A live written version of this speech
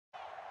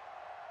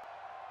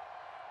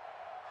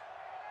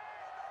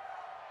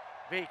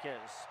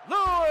Vikas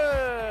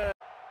Lewis.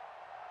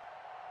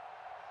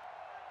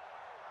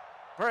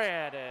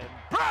 Brandon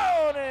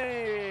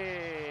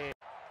Brownie.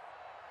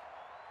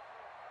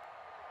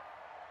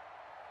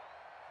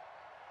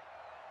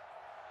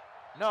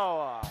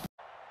 Noah.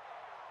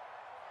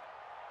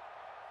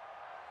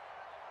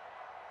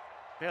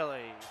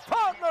 Billy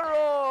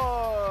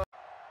Fauntleroy.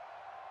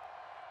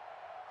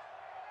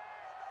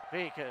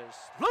 Vikas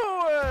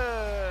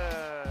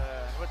Lewis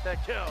with the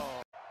kill.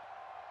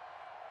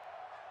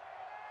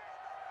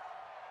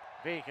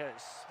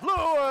 Vikas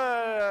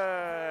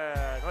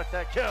Lewis with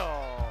the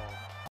kill.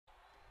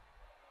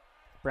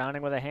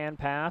 Browning with a hand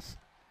pass.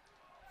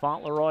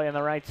 Fauntleroy on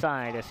the right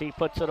side as he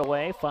puts it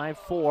away,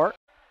 5-4.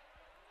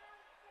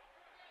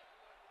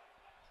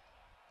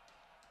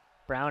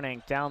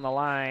 Browning down the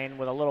line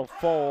with a little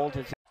fold.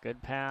 It's a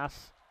good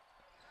pass.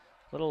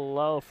 A little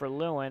low for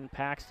Lewin.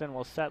 Paxton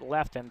will set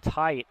left and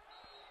tight.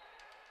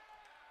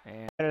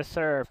 And a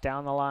serve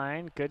down the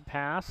line. Good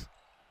pass.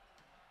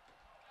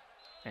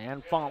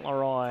 And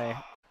Fauntleroy.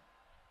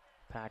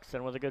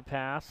 Paxton with a good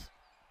pass.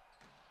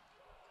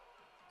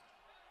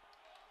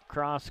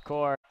 Cross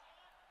court.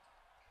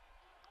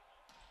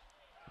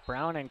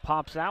 Browning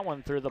pops that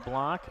one through the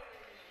block.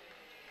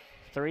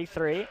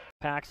 3-3.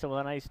 Paxton with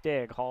a nice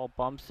dig. Hall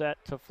bumps it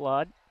to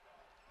Flood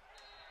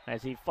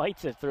as he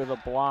fights it through the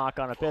block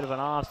on a bit of an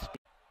off speed.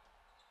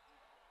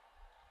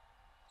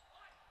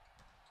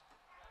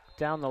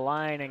 Down the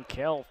line and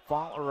kill.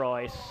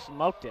 Fauntleroy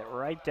smoked it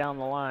right down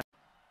the line.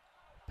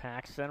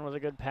 Paxton with a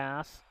good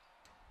pass.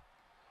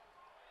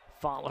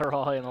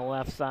 Fauntleroy on the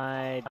left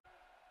side.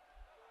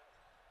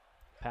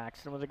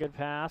 Paxton with a good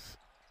pass.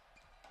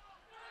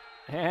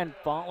 And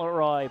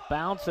Fauntleroy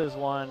bounces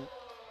one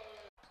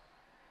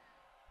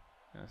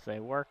as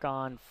they work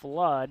on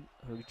Flood,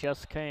 who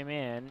just came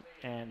in,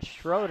 and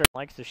Schroeder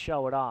likes to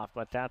show it off,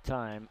 but that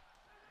time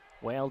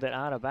wailed it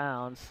out of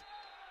bounds.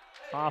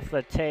 Off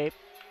the tape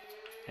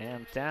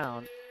and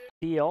down.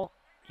 Steal,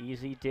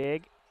 easy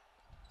dig.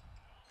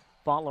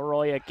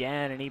 Fauntleroy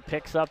again, and he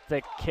picks up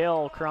the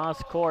kill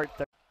cross court.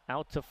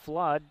 Out to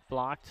Flood,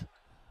 blocked.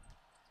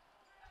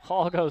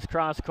 Hall goes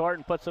cross court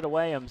and puts it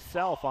away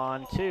himself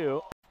on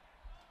two.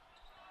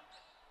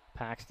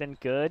 Paxton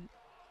good.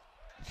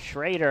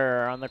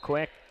 Schrader on the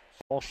quick.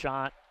 Full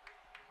shot.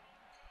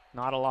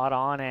 Not a lot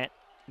on it.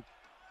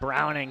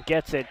 Browning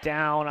gets it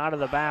down out of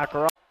the back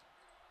row.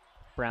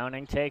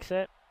 Browning takes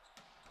it.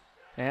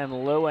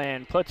 And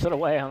Lewin puts it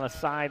away on the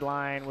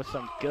sideline with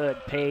some good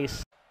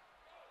pace.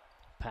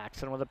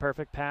 Paxton with a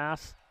perfect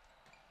pass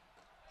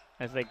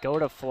as they go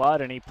to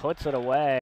Flood, and he puts it away.